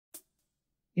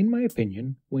In my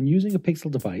opinion, when using a Pixel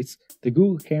device, the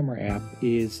Google Camera app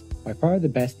is by far the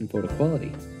best in photo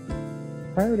quality.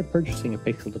 Prior to purchasing a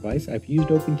Pixel device, I've used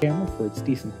OpenCamera for its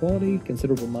decent quality,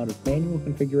 considerable amount of manual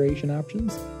configuration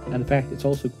options, and the fact it's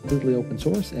also completely open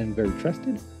source and very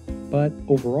trusted. But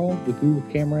overall, the Google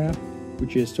Camera app,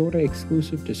 which is sorta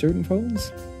exclusive to certain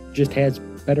phones, just has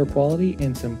better quality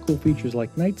and some cool features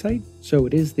like night sight, so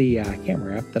it is the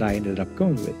camera app that I ended up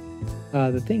going with.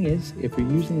 The thing is, if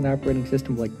you're using an operating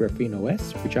system like Graphene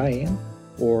OS, which I am,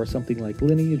 or something like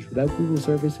Lineage without Google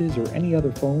services, or any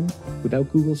other phone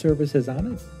without Google services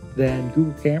on it, then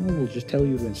Google Camera will just tell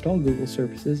you to install Google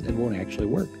services and won't actually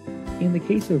work. In the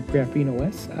case of Graphene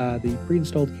OS, the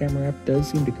pre-installed camera app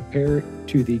does seem to compare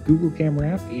to the Google Camera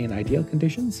app in ideal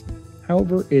conditions.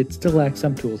 However, it still lacks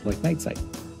some tools like night sight.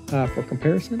 For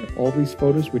comparison, all these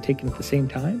photos were taken at the same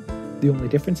time. The only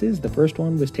difference is the first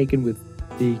one was taken with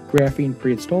the Graphene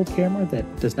pre-installed camera that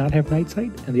does not have night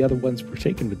sight, and the other ones were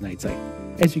taken with night sight.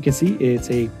 As you can see,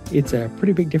 it's a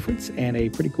pretty big difference and a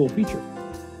pretty cool feature.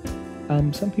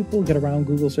 Some people get around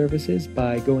Google services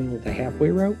by going with a halfway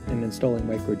route and installing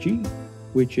MicroG,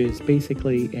 which is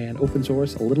basically an open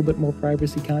source, a little bit more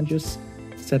privacy conscious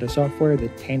set of software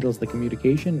that handles the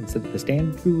communication instead of the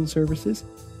standard Google services.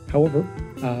 However,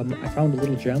 I found a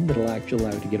little gem that'll actually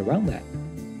allow you to get around that.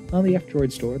 On the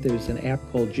F-Droid store, there's an app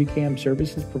called Gcam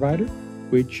Services Provider,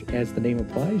 which, as the name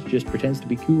implies, just pretends to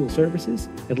be Google services,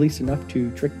 at least enough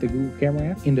to trick the Google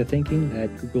Camera app into thinking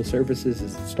that Google services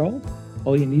is installed.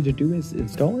 All you need to do is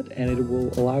install it, and it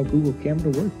will allow Google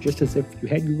Camera to work just as if you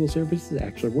had Google services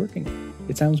actually working.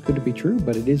 It sounds good to be true,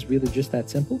 but it is really just that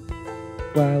simple.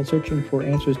 While searching for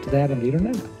answers to that on the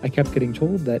internet, I kept getting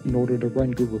told that in order to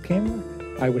run Google Camera,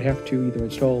 I would have to either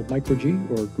install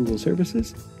MicroG or Google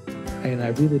services, and I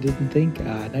really didn't think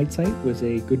night sight was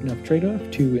a good enough trade-off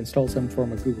to install some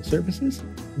form of Google services,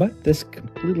 but this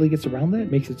completely gets around that,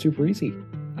 makes it super easy.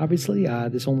 Obviously,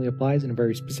 this only applies in a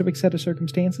very specific set of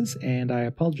circumstances, and I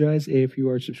apologize if you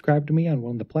are subscribed to me on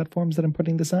one of the platforms that I'm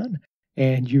putting this on,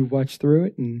 and you watched through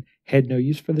it and had no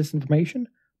use for this information.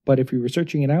 But if you were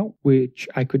searching it out, which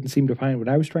I couldn't seem to find when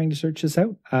I was trying to search this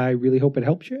out, I really hope it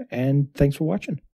helps you, and thanks for watching.